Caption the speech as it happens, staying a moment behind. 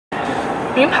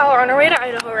Me and Pal are on our way to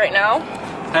Idaho right now.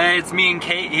 Hey, it's me and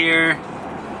Kate here.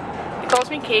 He calls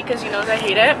me Kate because he knows I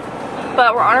hate it.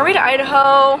 But we're on our way to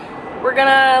Idaho. We're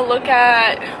gonna look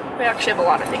at, we actually have a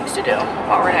lot of things to do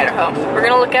while we're in Idaho. We're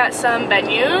gonna look at some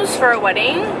venues for a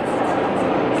wedding.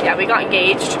 Yeah, we got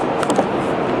engaged.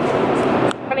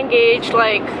 Got engaged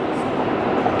like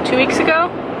 2 weeks ago.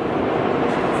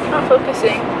 Not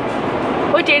focusing.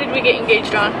 What day did we get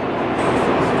engaged on?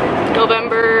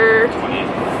 November 25th,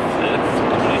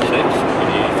 26th,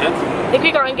 25th? I think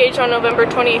we got engaged on November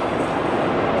 20,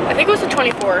 I think it was the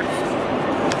 24th.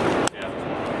 Yeah.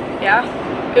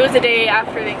 Yeah? It was the day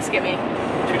after Thanksgiving.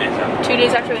 2 days after. 2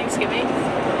 days after Thanksgiving.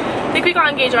 I think we got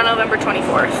engaged on November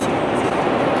 24th.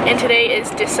 And today is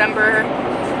December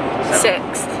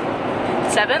 6th.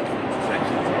 7th?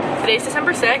 6th. Today's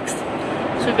December 6th.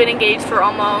 So we've been engaged for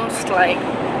almost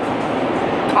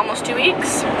 2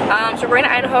 weeks. So we're in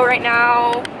Idaho right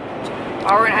now.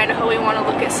 While we're in Idaho, we want to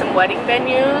look at some wedding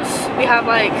venues. We have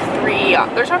like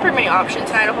there's not very many options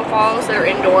in Idaho Falls that are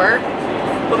indoor,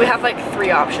 but we have like 3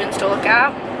 options to look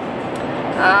at.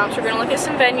 So we're going to look at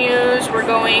some venues. We're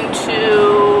going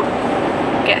to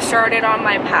get started on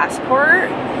my passport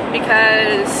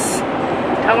because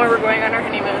tell me where we're going on our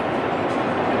honeymoon.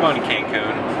 We're going to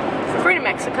Cancun. We're going to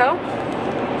Mexico.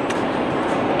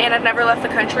 And I've never left the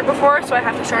country before, so I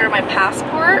have to start on my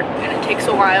passport, and it takes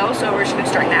a while, so we're just gonna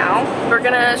start now. We're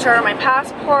gonna start on my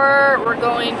passport. We're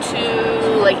going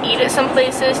to like eat at some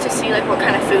places to see like what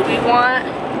kind of food we want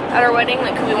at our wedding,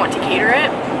 like who we want to cater it.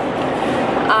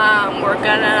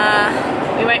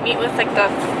 We might meet with like the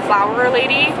flower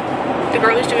lady, the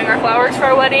girl who's doing our flowers for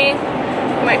our wedding.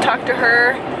 We might talk to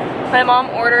her. My mom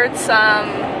ordered some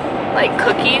like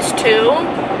cookies too,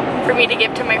 for me to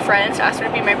give to my friends, to ask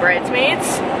them to be my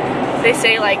bridesmaids. They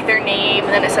say like their name,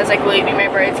 and then it says like, will you be my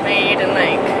bridesmaid, and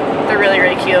like they're really,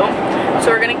 really cute. So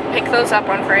we're gonna pick those up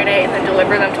on Friday and then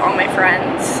deliver them to all my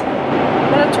friends.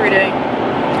 What else are we doing?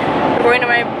 We're going to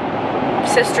my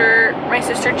sister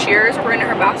Cheers. We're going to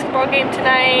her basketball game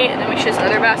tonight, and then she has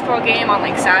another basketball game on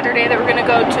like Saturday that we're gonna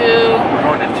go to.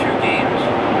 We're going to 2 games.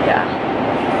 Yeah.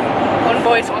 1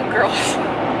 boys, 1 girls.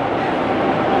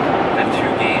 And 2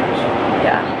 games.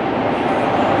 Yeah.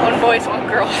 1 boys, 1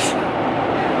 girls.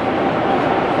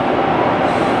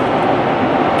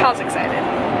 Pal's excited.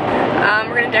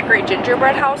 We're gonna decorate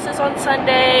gingerbread houses on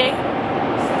Sunday.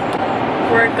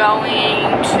 We're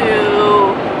going to,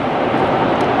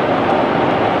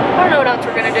 I don't know what else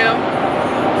we're gonna do.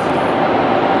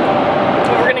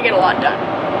 But we're gonna get a lot done.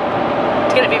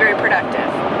 It's gonna be very productive.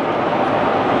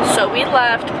 So we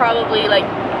left probably like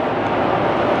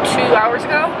 2 hours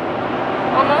ago,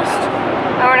 almost.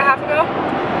 Hour and a half ago.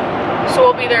 So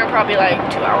we'll be there in probably like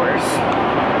 2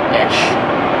 hours-ish.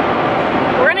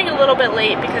 We're running a little bit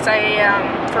late because I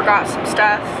forgot some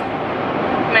stuff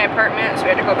in my apartment, so we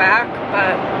had to go back,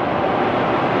 but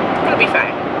it'll be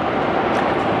fine.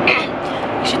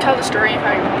 You should tell the story of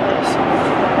how you proposed.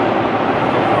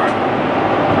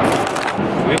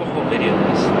 We have a whole video of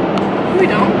this. We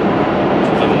don't.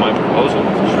 Of my proposal?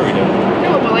 Sure we do.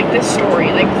 No, but like this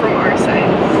story, like from our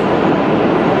side.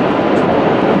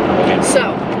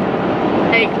 So,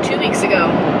 like 2 weeks ago,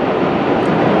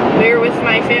 we were with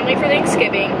my family for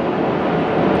Thanksgiving,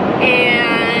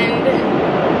 and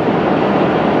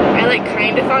I like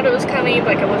kind of thought it was coming,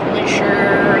 but like I wasn't really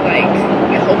sure. Like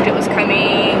I hoped it was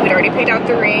coming. We'd already picked out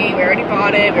the ring, we already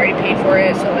bought it, we already paid for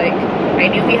it, so like I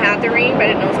knew we had the ring, but I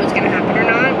didn't know if it was gonna happen or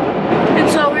not. And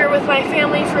so we were with my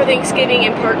family for Thanksgiving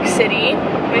in Park City.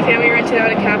 My family rented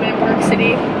out a cabin in Park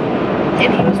City,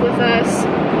 and he was with us,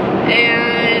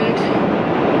 and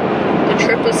the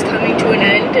trip was coming to an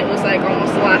end. It was like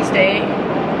almost the last day,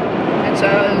 and so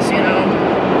I was, you know,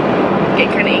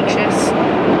 getting kind of anxious,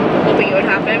 hoping it would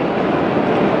happen.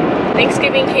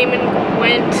 Thanksgiving came and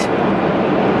went.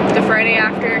 The Friday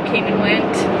after came and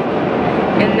went,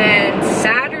 and then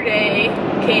Saturday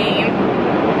came,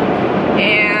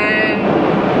 and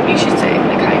you should say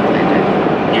like how you planned it.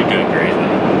 You're doing great. You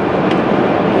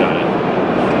got it.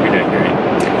 You're doing great.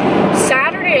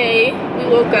 Saturday we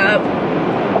woke up,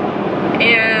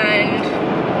 and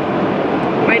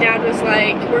my dad was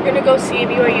like, we're gonna go see a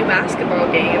BYU basketball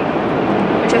game,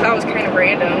 which I thought was kind of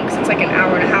random because it's like an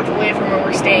hour and a half away from where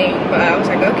we're staying, but I was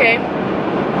like, okay,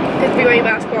 because BYU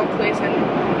basketball plays in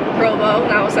Provo, and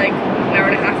that was like an hour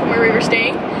and a half from where we were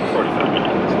staying. 45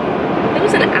 minutes. It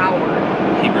was an hour.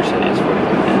 Heber said it's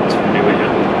 45 minutes from BYU.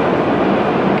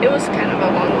 It was kind of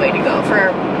a long way to go for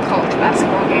a college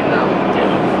basketball game though.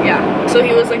 Yeah. Yeah. So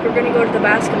he was like, we're gonna go to the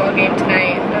basketball game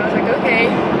tonight, and I was like, okay.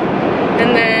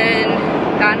 And then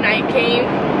that night came,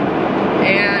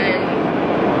 and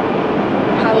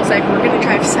I was like, we're gonna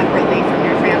drive separately from your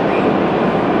family.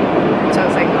 So I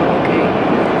was like, oh, okay.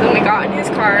 Then we got in his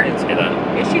car. I didn't say that.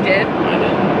 Yes, you did. I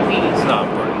didn't. Please. It's not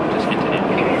important. Just continue.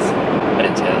 Anyways. I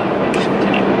didn't say that. Just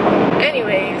continue.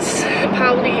 Anyways,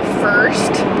 probably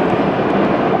first.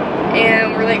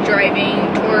 And we're like driving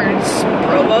towards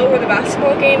Provo where the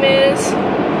basketball game is.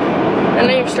 And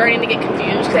I'm starting to get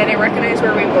confused because I didn't recognize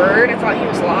where we were and I thought he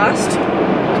was lost.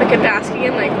 So I kept asking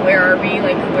him, like, where are we?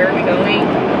 Like, where are we going?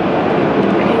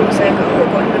 And he was like, oh,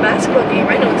 we're going to the basketball game.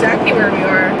 I know exactly where we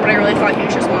are. But I really thought he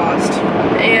was just lost.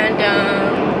 And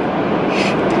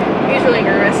he was really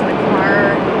nervous in the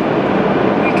car.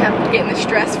 We kept getting the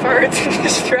stress farts and the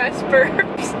stress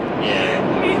burps. Yeah.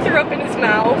 He threw up in his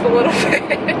mouth a little bit.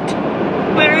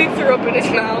 Literally threw up in his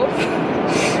mouth.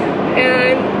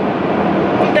 And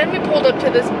then we pulled up to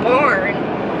this barn,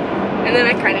 and then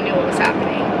I kind of knew what was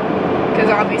happening. Because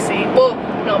obviously, well,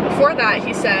 no, before that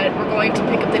he said, we're going to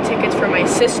pick up the tickets for my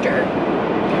sister.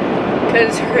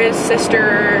 Because his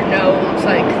sister knows,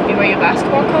 like, the BYU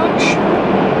basketball coach.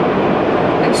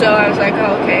 And so I was like,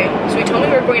 oh, okay. So he told me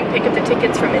we were going to pick up the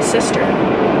tickets from his sister.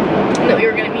 And that we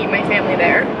were going to meet my family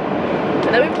there.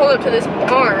 And then we pulled up to this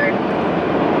barn,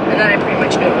 and then I pretty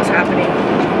much knew what was happening.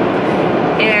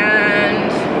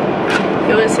 And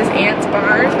it was his aunt's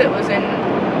barn that was in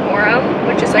Orem,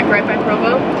 which is like right by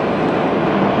Provo.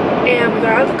 And we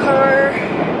got out of the car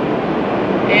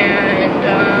and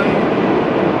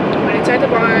went inside the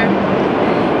barn.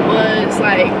 Was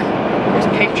like, there's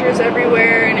pictures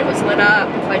everywhere and it was lit up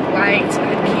with like lights and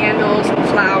had candles and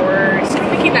flowers. Stop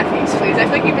making that face, please. I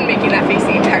feel like you've been making that face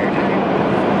the entire time.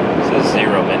 It says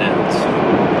 0 minutes.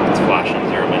 It's flashing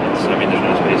 0 minutes. I mean, there's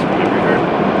no space for memory card.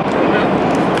 I don't know.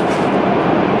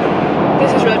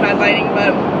 This is really bad lighting,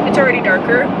 but it's already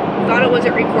darker. Thought it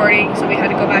wasn't recording, so we had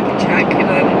to go back and check, and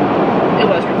then it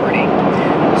was recording.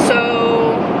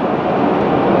 So,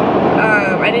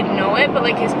 I didn't know it, but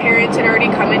like his parents had already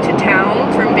come into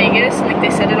town from Vegas, and like they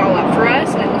set it all up for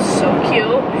us, and it was so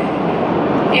cute.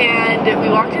 And we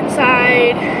walked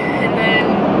inside, and then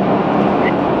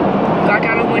got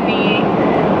down on one knee,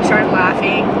 started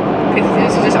laughing, because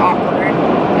this was just awkward.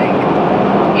 Like,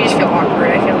 you just feel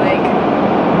awkward, I feel like.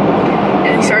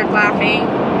 And he started laughing,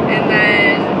 and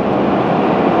then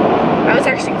I was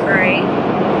actually crying,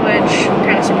 which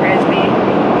kind of surprised me.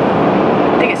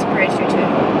 I think it surprised you too.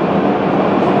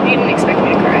 You didn't expect me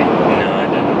to cry. No, I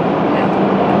didn't. No.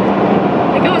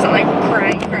 Like, it wasn't like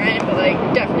crying, but like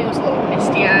definitely was a little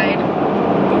misty-eyed.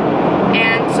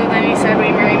 And so then he said, will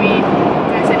you marry me?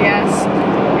 And I said yes.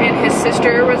 And his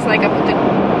sister was like up at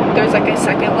there's like a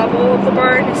second level of the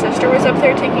barn. His sister was up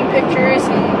there taking pictures,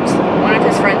 and one of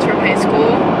his friends from high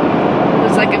school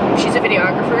was like, she's a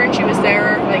videographer, and she was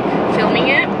there like filming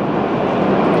it.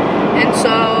 And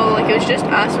so like it was just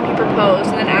us when he proposed,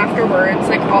 and then afterwards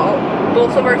like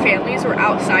both of our families were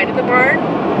outside of the barn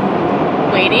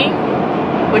waiting,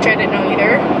 which I didn't know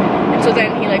either. And so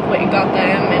then he like went and got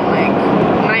them, and like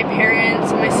my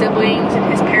parents and my siblings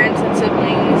and his parents and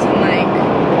siblings and like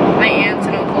my aunts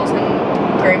and uncles and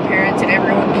grandparents and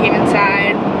everyone came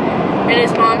inside, and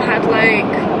his mom had like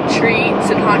treats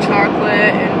and hot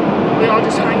chocolate, and we all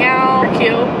just hung out.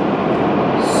 Cute,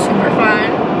 super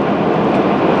fun,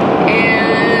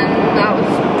 and that was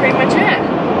pretty much it.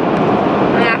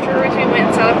 And afterwards we went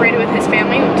and celebrated with his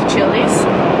family. We went to Chili's.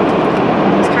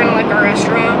 It's kind of like our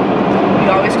restaurant. We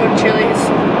always go to Chili's,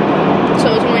 so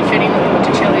it was only fitting that we went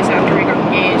to Chili's after we got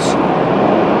engaged.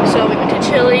 So we went to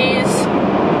Chili's,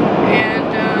 and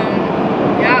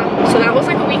yeah, so that was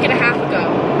like a week and a half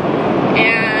ago,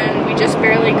 and we just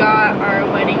barely got our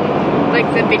wedding, like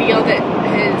the video that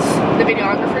the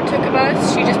videographer took of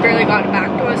us. She just barely got it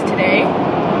back to us today,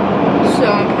 so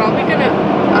I'm probably gonna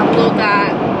upload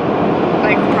that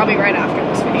like probably right after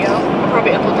this video. I'll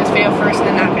probably upload this video first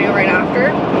and then that video right after.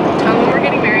 Tell them we're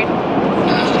getting married.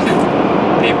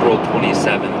 April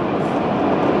 27th.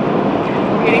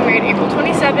 We're getting married April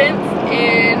 27th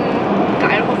in the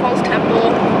Idaho Falls Temple.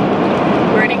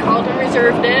 We already called and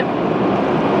reserved it,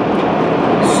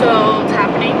 so it's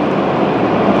happening.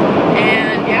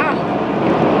 And yeah,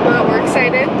 but we're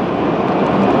excited.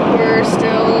 We're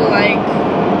still like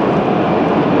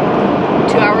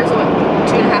 2 hours away,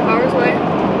 2.5 hours away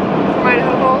from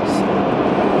Idaho Falls.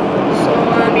 So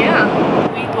yeah,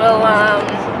 we will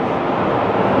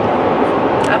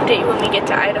update you when we get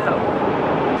to Idaho.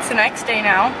 It's the next day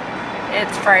now.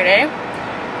 It's Friday.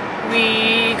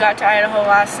 We got to Idaho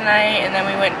last night, and then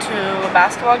we went to a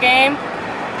basketball game,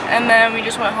 and then we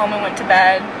just went home and went to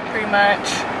bed, pretty much.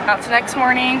 Now it's the next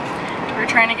morning. We're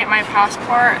trying to get my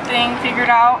passport thing figured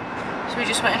out, so we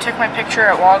just went and took my picture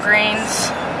at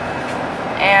Walgreens,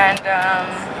 and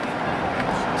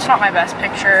it's not my best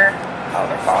picture. Oh,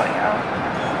 they're falling out.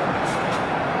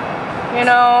 You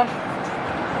know,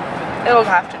 it'll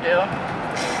have to do.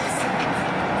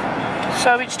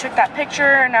 So we just took that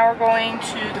picture, and now we're going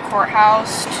to the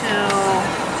courthouse to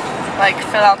like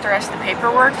fill out the rest of the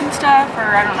paperwork and stuff, or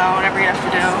I don't know, whatever you have to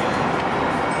do.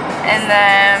 And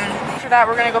then after that,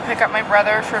 we're gonna go pick up my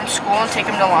brother from school and take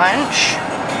him to lunch.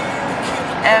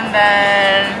 And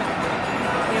then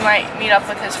we might meet up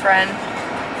with his friend,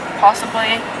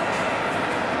 possibly.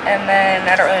 And then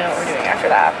I don't really know what we're doing after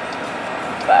that.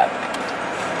 But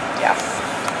yeah.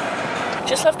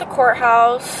 Just left the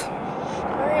courthouse.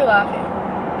 Why are you laughing?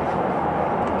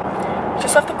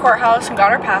 Just left the courthouse and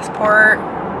got our passport.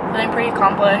 Feeling pretty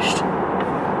accomplished.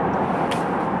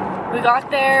 We got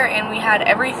there and we had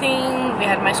everything. We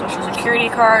had my social security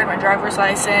card, my driver's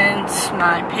license,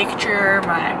 my picture,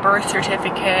 my birth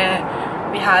certificate.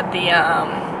 We had the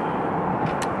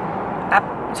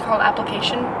what's it called,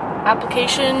 application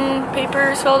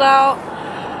papers filled out.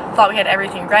 Thought we had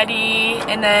everything ready,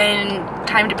 and then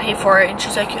time to pay for it. And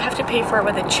she's like, "You have to pay for it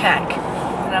with a check."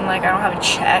 And I'm like, "I don't have a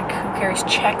check. Who carries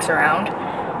checks around?"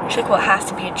 And she's like, "Well, it has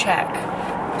to be a check."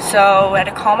 So I had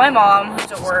to call my mom,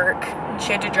 who's at work.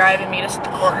 She had to drive and meet us at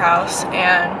the courthouse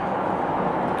and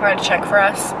write a check for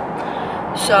us.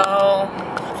 So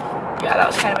yeah, that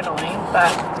was kind of annoying,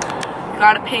 but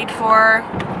got it paid for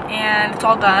and it's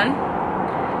all done.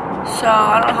 So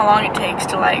I don't know how long it takes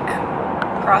to like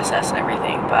process and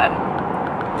everything, but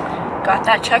got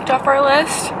that checked off our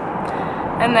list.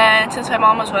 And then since my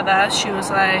mom was with us, she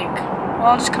was like, "Well,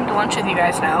 I'll just come to lunch with you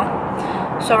guys now."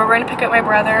 So we're going to pick up my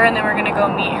brother, and then we're going to go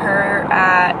meet her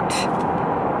at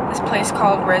this place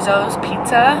called Rizzo's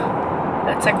Pizza.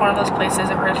 It's like one of those places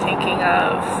that we're thinking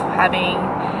of having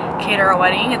cater a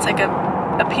wedding. It's like a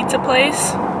pizza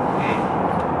place.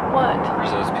 What?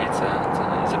 Rizzo's Pizza.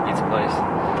 It's a pizza place.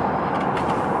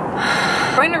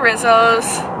 We're going to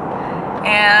Rizzo's,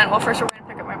 and well, first we're going to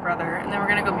pick up my brother, and then we're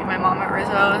going to go meet my mom at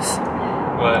Rizzo's.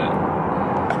 What?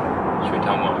 Should we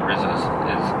tell them what Rizzo's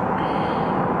is?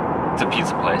 It's a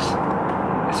pizza place.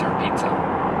 They serve pizza.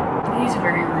 He's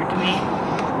very rude to me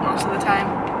most of the time.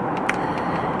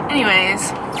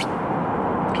 Anyways,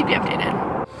 keep you updated.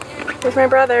 Here's my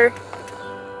brother.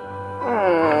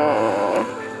 Aww.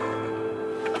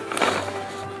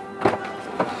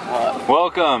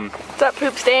 Welcome. What's up,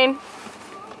 poop stain?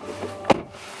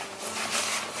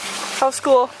 How's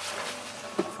school?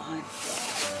 Fine.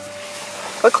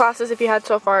 What classes have you had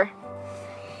so far?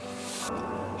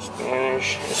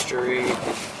 Spanish, history,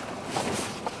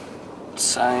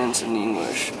 science, and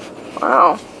English.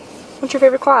 Wow. What's your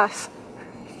favorite class?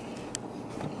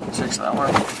 6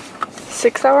 hour.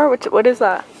 6 hour? What is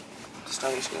that?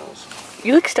 Study skills.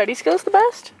 You like study skills the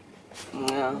best?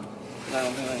 Yeah, I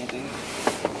don't do anything.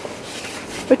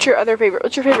 What's your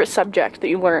favorite subject that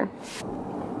you learn?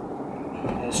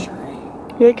 History.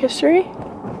 You like history?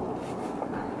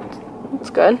 That's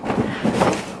good.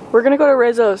 We're gonna go to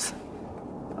Rizzo's.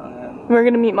 We're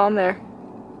gonna meet mom there.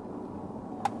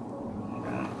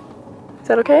 Is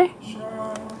that okay?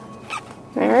 Sure.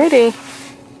 Alrighty.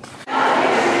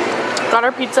 Got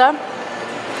our pizza.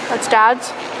 That's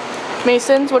Dad's.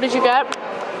 Mason's, what did you get?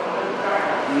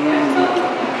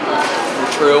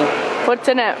 True. What's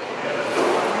in it?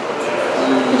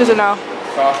 He doesn't know.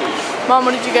 Coffee. Mom,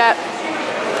 what did you get?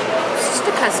 It's just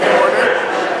a custom order.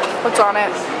 What's on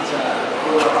it?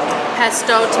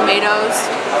 Pesto, tomatoes,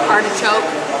 artichoke,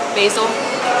 basil.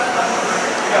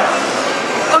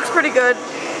 Looks pretty good.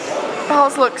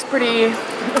 Paul's looks pretty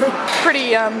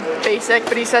basic,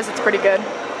 but he says it's pretty good.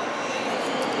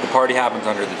 The party happens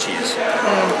under the cheese.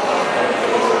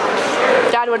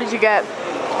 Dad, what did you get?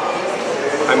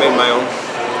 I made my own.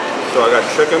 So I got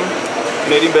chicken,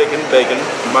 Canadian bacon,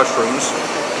 mushrooms,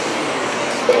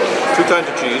 2 kinds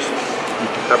of cheese,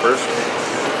 peppers.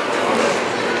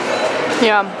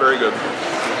 Yeah. Very good.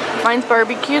 Mine's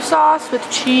barbecue sauce with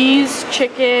cheese,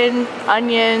 chicken,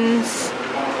 onions,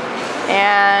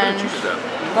 and Cheese is that?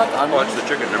 Like Oh, onions? it's the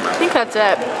chicken in I there. think that's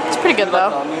it. It's pretty good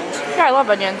though. Onions? Yeah, I love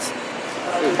onions.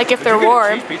 Like if Did they're you get a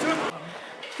warm. cheese pizza?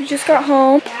 We just got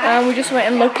home. We just went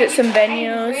and looked at some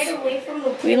venues.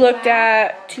 We looked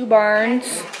at 2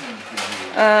 barns.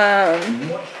 I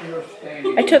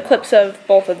took clips of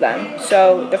both of them.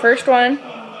 So the first one,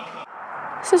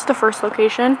 this is the first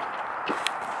location.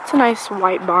 It's a nice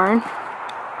white barn.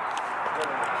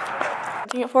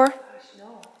 What's it for?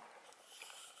 No.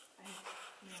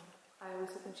 I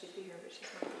was hoping she'd be here, but she's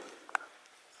not.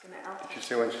 Gonna out. Did you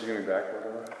say when she's gonna be back or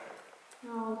whatever?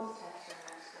 No, I'll just text her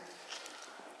next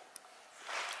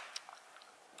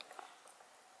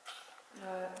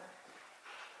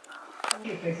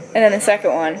time. And then the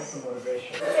second one.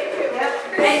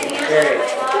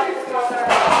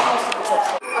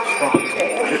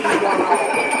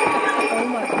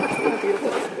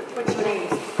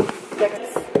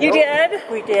 You did?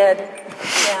 We did.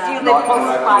 Yeah. Do you live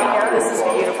close by here? This is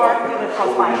beautiful. We live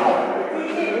close by here.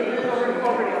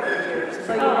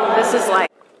 This is like.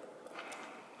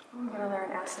 I'm gonna go there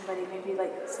and ask somebody. Maybe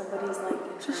like somebody's like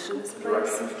in charge of this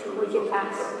place. We can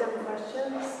ask them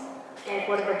questions. Like,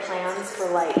 what are their plans for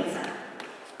like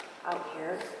out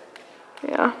here?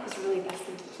 Yeah. It's really best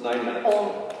thing to do.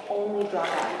 Only drive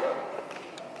out.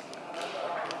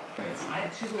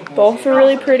 Both are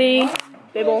really pretty.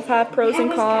 They both have pros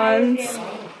and cons.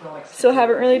 Still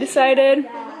haven't really decided.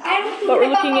 But we're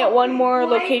looking at one more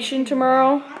location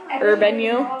tomorrow, or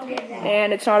venue.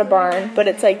 And it's not a barn, but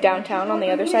it's like downtown on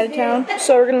the other side of town.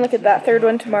 So we're gonna look at that third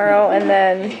one tomorrow, and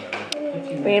then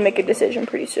we need to make a decision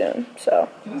pretty soon. So,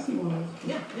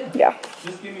 yeah.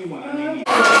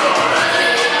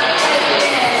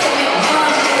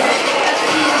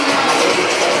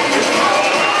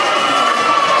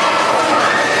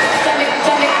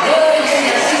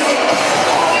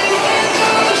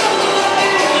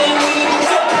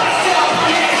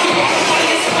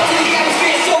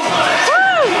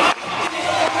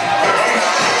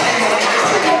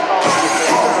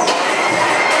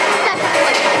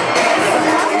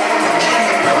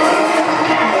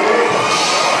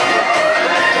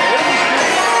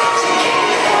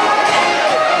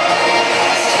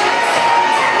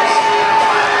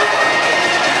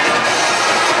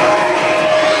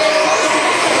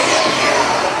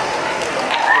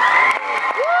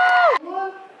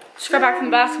 Just got back from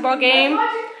the basketball game.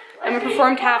 Emma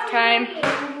performed halftime.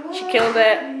 She killed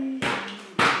it.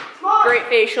 Great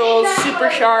facials, super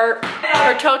sharp.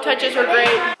 Her toe touches were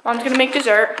great. Mom's gonna make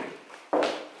dessert.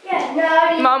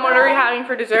 Mom, what are we having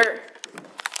for dessert?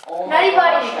 Nutty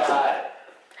Buddy.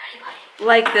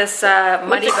 Like this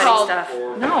Muddy it Buddy called? stuff.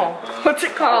 No. What's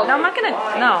it called? No, I'm not gonna.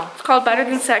 No. It's called Better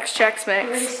Than Sex Chex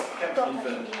Mix.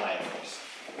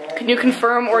 Can you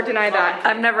confirm or deny that?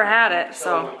 I've never had it,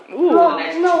 so. Ooh. No,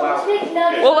 let's make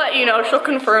nutty. We'll let you know. She'll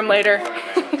confirm later.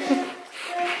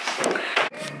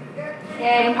 Me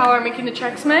and Paul are making the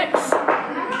Chex Mix.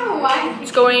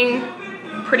 It's going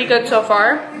pretty good so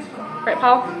far. Right,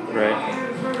 Paul? Right.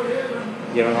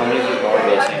 You know, how many people are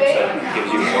those things that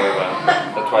gives you more of a,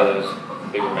 that's why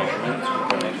those bigger measurements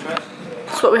are next to us.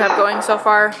 That's what we have going so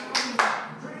far.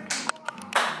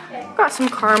 Got some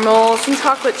caramel, some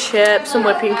chocolate chips, some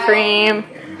whipping cream.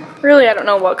 Really, I don't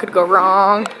know what could go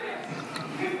wrong.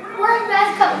 Where's the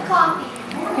best cup of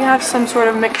coffee? We have some sort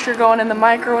of mixture going in the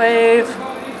microwave.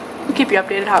 We'll keep you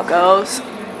updated how it goes.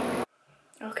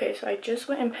 Okay, so I just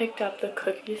went and picked up the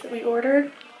cookies that we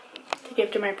ordered to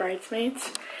give to my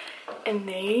bridesmaids. And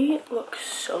they look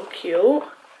so cute.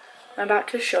 I'm about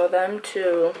to show them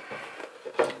to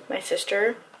my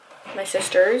sisters,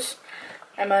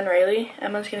 Emma and Riley.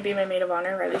 Emma's gonna be my maid of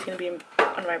honor, Riley's gonna be one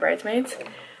of my bridesmaids.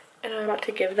 And I'm about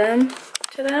to give them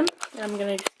to them. And I'm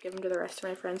gonna just give them to the rest of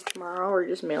my friends tomorrow or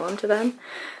just mail them to them.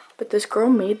 But this girl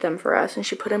made them for us and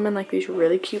she put them in like these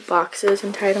really cute boxes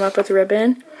and tied them up with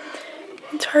ribbon.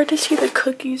 It's hard to see the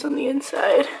cookies on the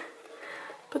inside.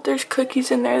 But there's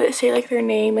cookies in there that say like their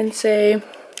name and say,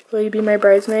 will you be my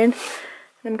bridesmaid?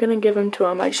 And I'm gonna give them to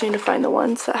them. I just need to find the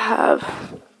ones that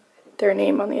have their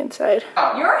name on the inside.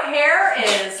 Your hair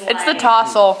is like... It's the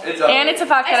tassel. And it's the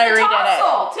fact that I redid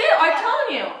tassel, too. I'm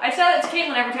telling you. I said it to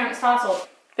Caitlin every time it's tousled. it.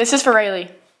 This is for Riley.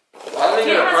 Why did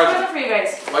they get a Caitlin has a present? present for you guys.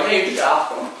 Why can't you just ask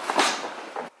them?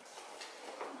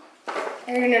 I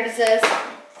already know this is.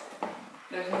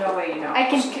 There's no way you know. I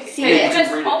can see Yeah, it.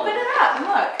 Just read it. open it up and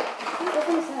look.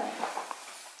 Open this up.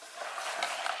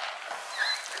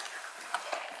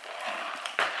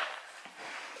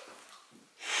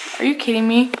 Are you kidding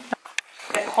me?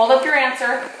 Okay, hold up your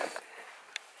answer.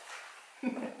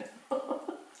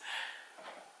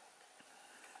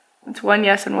 It's one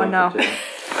yes and one no.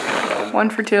 One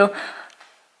for two.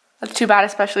 That's too bad,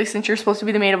 especially since you're supposed to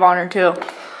be the maid of honor too.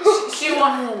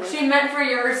 She meant for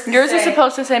yours to Yours is say.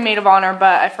 supposed to say maid of honor,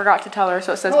 but I forgot to tell her,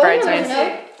 so it says bridesmaids.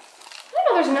 I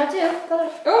know there's a no too.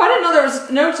 Oh, I didn't know there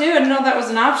was no too. I didn't know that was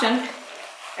an option.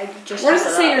 Where does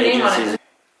it say your name on it?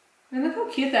 And look how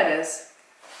cute that is.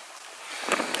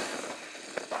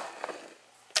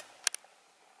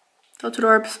 Those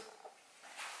adorbs.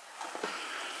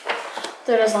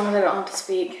 Dude, as long as I don't have to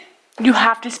speak. You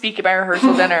have to speak at my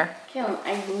rehearsal dinner. Kim,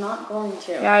 I'm not going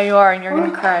to. Yeah, you are, and you're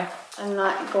gonna cry. I'm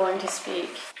not going to speak.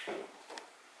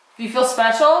 Do you feel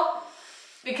special?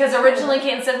 Because originally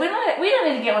Caitlin said, we don't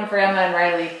need to get one for Emma and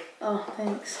Riley. Oh,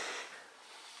 thanks.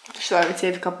 So I would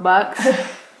save a couple bucks.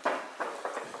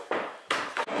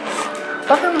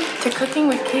 Welcome to Cooking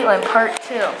with Caitlin, part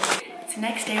 2. It's the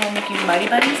next day, we're making Muddy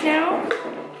Buddies now.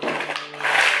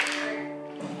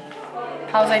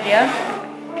 How's the idea?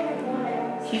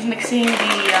 He's mixing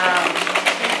the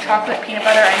chocolate peanut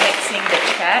butter, I'm mixing the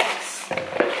Chex.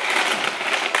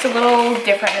 It's a little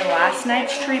different than last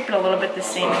night's treat, but a little bit the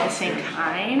same at the same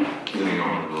time. You're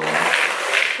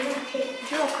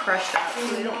all crushed up, so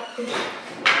they don't...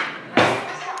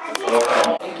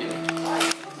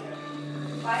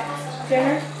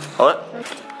 Dinner? What?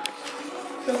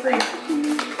 Feel free.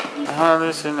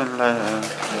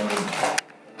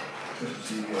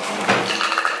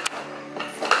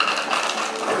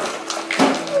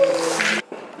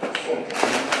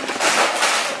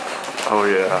 Oh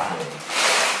yeah.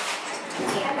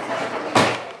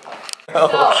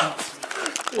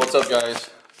 What's up, guys?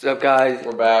 What's up, guys?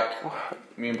 We're back.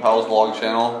 Me and Powell's vlog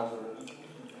channel.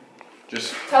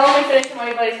 Just Tell them we finished the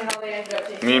Muddy Buddies and how they ended up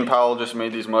tasting. me and Powell just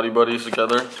made these Muddy Buddies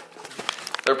together.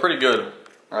 They're pretty good,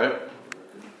 right?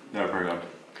 Yeah, pretty good.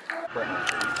 For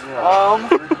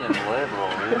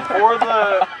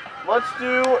the, let's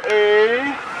do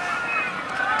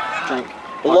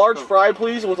a large fry,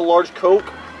 please, with a large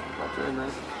Coke.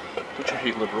 Don't you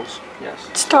hate liberals? Yes.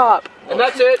 Stop. And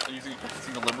that's it. Easy.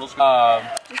 The liberals. Can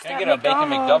I get a bacon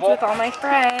McDouble? With all my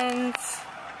friends.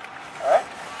 Alright.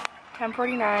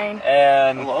 10:49.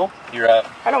 And Hello. you're up.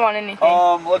 I don't want anything.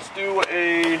 Let's do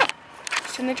a.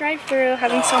 Just in the drive-thru,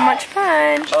 having so much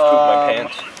fun. Poop my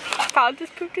pants. Paul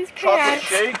just pooped his Chocolate pants.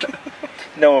 shake.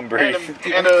 No one breathe.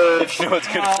 And a. If you know what's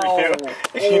good for you.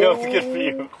 If you know what's good for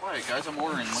you. Quiet, guys. I'm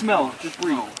ordering. Smell. Just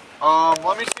breathe.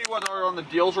 Let me see what are on the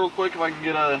deals real quick. If I can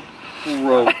get a.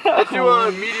 Let's do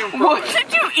a medium fry. What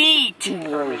did you eat?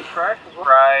 Fry.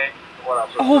 What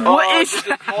else? Oh, what is just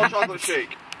that? a small chocolate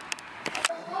shake.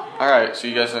 Alright, see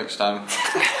you guys next time.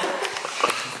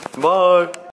 Bye.